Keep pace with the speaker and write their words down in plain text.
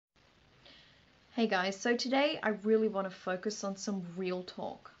Hey guys, so today I really want to focus on some real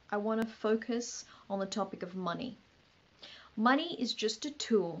talk. I want to focus on the topic of money. Money is just a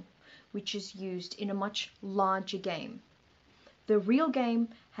tool which is used in a much larger game. The real game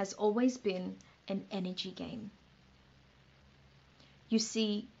has always been an energy game. You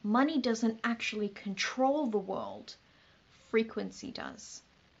see, money doesn't actually control the world, frequency does.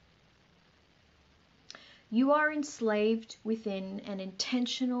 You are enslaved within an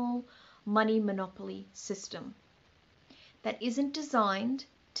intentional money monopoly system that isn't designed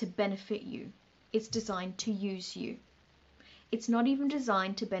to benefit you. It's designed to use you. It's not even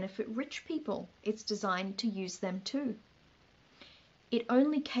designed to benefit rich people. It's designed to use them too. It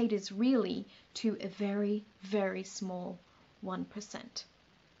only caters really to a very, very small 1%.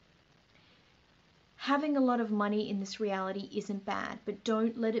 Having a lot of money in this reality isn't bad, but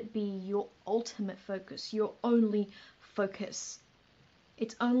don't let it be your ultimate focus, your only focus.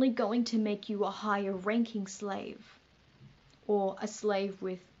 It's only going to make you a higher ranking slave, or a slave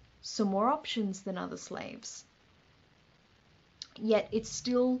with some more options than other slaves. Yet it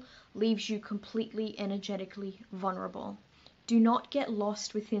still leaves you completely energetically vulnerable. Do not get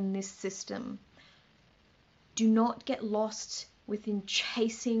lost within this system. Do not get lost within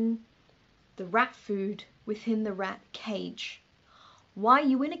chasing the rat food within the rat cage. Why are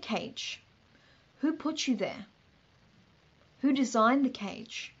you in a cage? Who put you there? Who designed the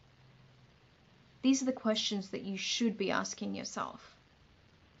cage? These are the questions that you should be asking yourself.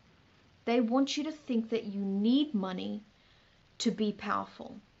 They want you to think that you need money to be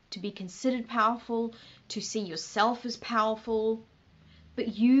powerful, to be considered powerful, to see yourself as powerful.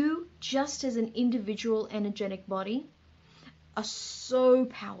 But you, just as an individual energetic body, are so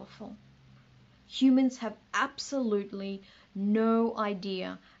powerful. Humans have absolutely no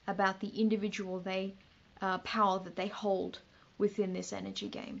idea about the individual power that they hold within this energy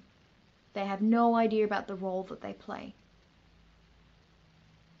game. They have no idea about the role that they play.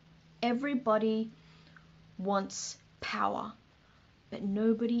 Everybody wants power, but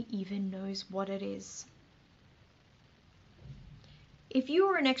nobody even knows what it is. If you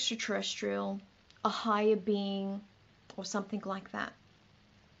were an extraterrestrial, a higher being, or something like that,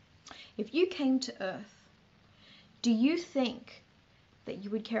 if you came to Earth, do you think that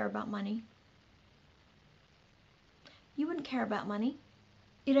you would care about money? You wouldn't care about money.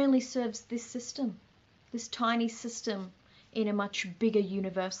 It only serves this system, this tiny system in a much bigger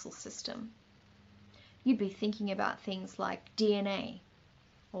universal system. You'd be thinking about things like DNA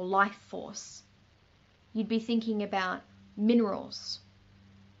or life force. You'd be thinking about minerals,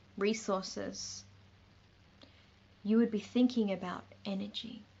 resources. You would be thinking about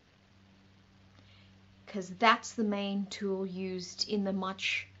energy, because that's the main tool used in the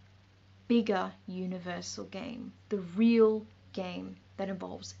much bigger universal game, the real game that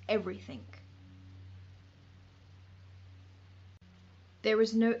involves everything. There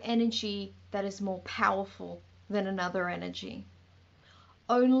is no energy that is more powerful than another energy,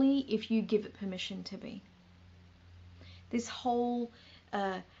 only if you give it permission to be. This whole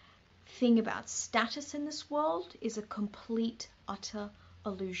thing about status in this world is a complete, utter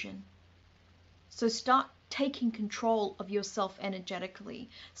illusion. So start taking control of yourself energetically.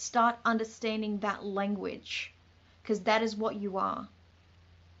 Start understanding that language, because that is what you are.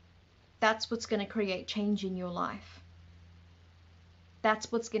 That's what's going to create change in your life.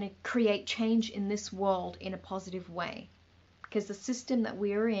 That's what's going to create change in this world in a positive way. Because the system that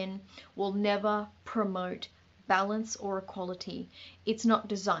we are in will never promote balance or equality. It's not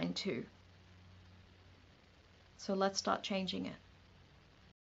designed to. So let's start changing it.